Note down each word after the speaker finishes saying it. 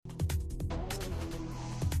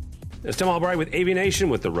It's Tim Albright with Aviation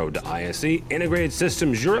with the Road to ISE. Integrated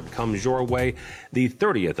Systems Europe comes your way the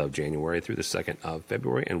 30th of January through the 2nd of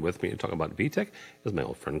February. And with me to talk about Vitec is my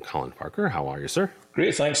old friend Colin Parker. How are you, sir?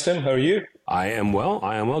 Great, thanks, Tim. How are you? I am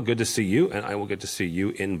well. Good to see you, and I will get to see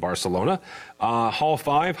you in Barcelona. Hall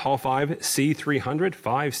 5 C300,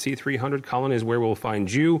 5 C300, Colin, is where we'll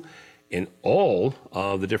find you in all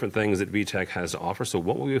of the different things that Vitec has to offer. So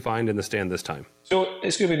what will we find in the stand this time? So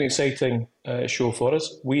it's going to be an exciting show for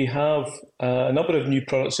us. We have a number of new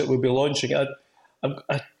products that we'll be launching. I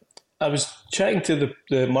was chatting to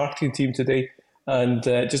the marketing team today and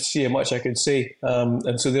just to see how much I could say.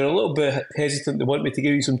 And so they're a little bit hesitant. They want me to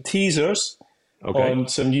give you some teasers on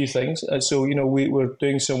some new things. And so, we're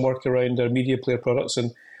doing some work around our media player products,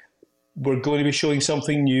 and we're going to be showing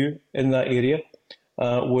something new in that area.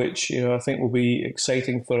 Which I think will be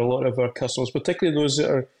exciting for a lot of our customers, particularly those that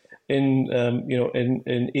are in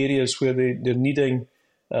in areas where they're needing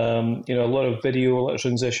a lot of video, a lot of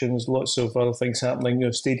transitions, lots of other things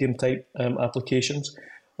happening, stadium type applications.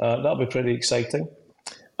 That'll be pretty exciting.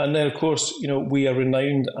 And then of course we are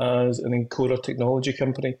renowned as an encoder technology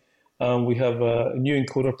company. We have a new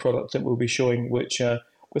encoder product that we'll be showing, which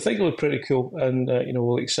we think will be pretty cool, and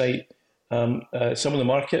will excite some of the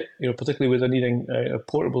market, particularly where they're needing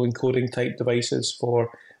portable encoding type devices for,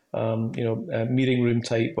 meeting room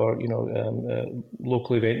type or,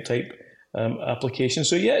 local event type applications.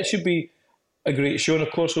 So yeah, it should be a great show. And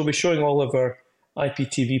of course, we'll be showing all of our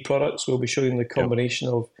IPTV products. We'll be showing the combination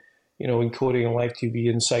of, encoding and live TV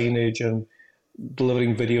and signage and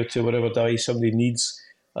delivering video to whatever device somebody needs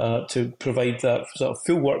to provide that sort of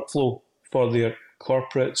full workflow for their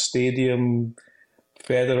corporate, stadium,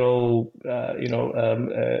 federal,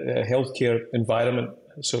 healthcare environment.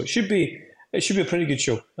 So it should be a pretty good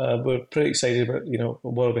show. We're pretty excited about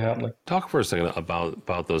what will be happening. Talk for a second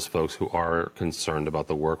about those folks who are concerned about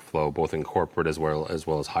the workflow, both in corporate as well as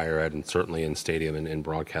higher ed, and certainly in stadium and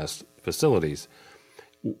broadcast facilities.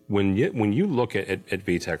 When you look at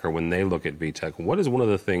Vitec, or when they look at Vitec, what is one of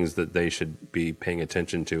the things that they should be paying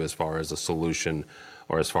attention to as far as a solution,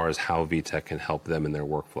 or as far as how Vitec can help them in their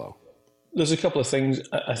workflow? There's a couple of things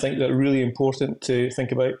I think that are really important to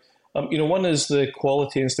think about. One is the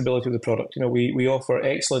quality and stability of the product. We offer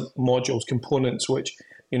excellent modules, components, which,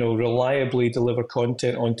 reliably deliver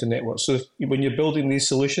content onto networks. So when you're building these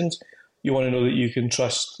solutions, you want to know that you can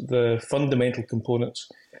trust the fundamental components.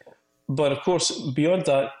 But of course, beyond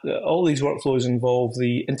that, all these workflows involve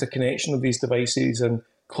the interconnection of these devices and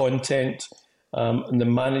content, and the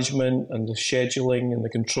management and the scheduling and the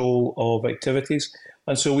control of activities.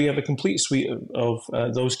 And so we have a complete suite of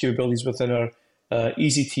those capabilities within our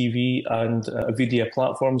ISE TV and VDA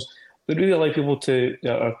platforms that really allow people to,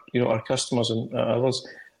 our customers and others,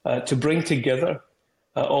 to bring together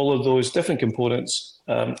all of those different components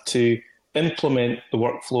to implement the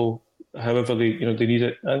workflow however they need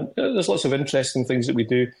it. And there's lots of interesting things that we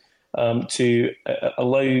do to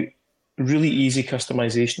allow really easy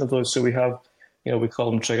customization of those. So we have, we call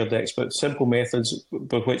them trigger decks, but simple methods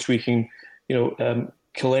by which we can,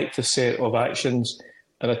 collect a set of actions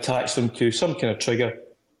and attach them to some kind of trigger,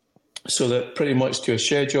 so that pretty much to a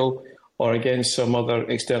schedule or against some other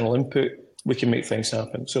external input, we can make things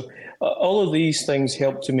happen. So all of these things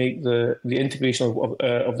help to make the integration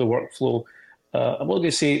of the workflow, I'm not going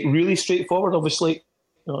to say really straightforward, obviously.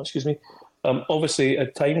 Obviously,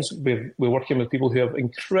 at times we're working with people who have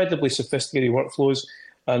incredibly sophisticated workflows,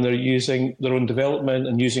 and they're using their own development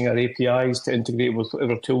and using our APIs to integrate with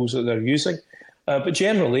whatever tools that they're using. But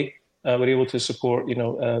generally, we're able to support,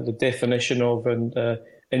 the definition of and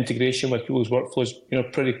integration with people's workflows,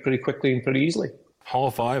 pretty quickly and pretty easily.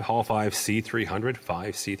 Hall 5 C300,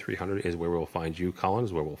 5 C300 is where we'll find you, Colin,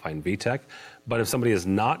 is where we'll find Vitec. But if somebody is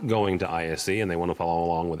not going to ISE and they want to follow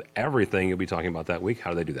along with everything you'll be talking about that week, how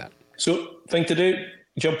do they do that? So, thing to do,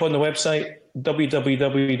 jump on the website,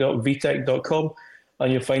 www.vitec.com,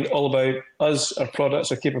 and you'll find all about us, our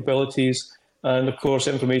products, our capabilities, and of course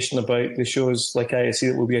information about the shows like ISE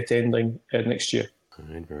that we'll be attending next year. All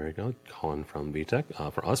right, very good. Colin from Vitec.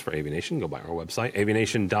 For us, for Aviation, go by our website,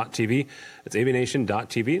 aviation.tv. It's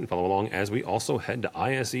aviation.tv, and follow along as we also head to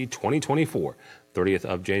ISE 2024, 30th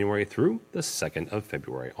of January through the 2nd of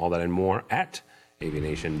February. All that and more at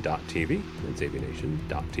aviation.tv. It's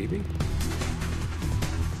aviation.tv.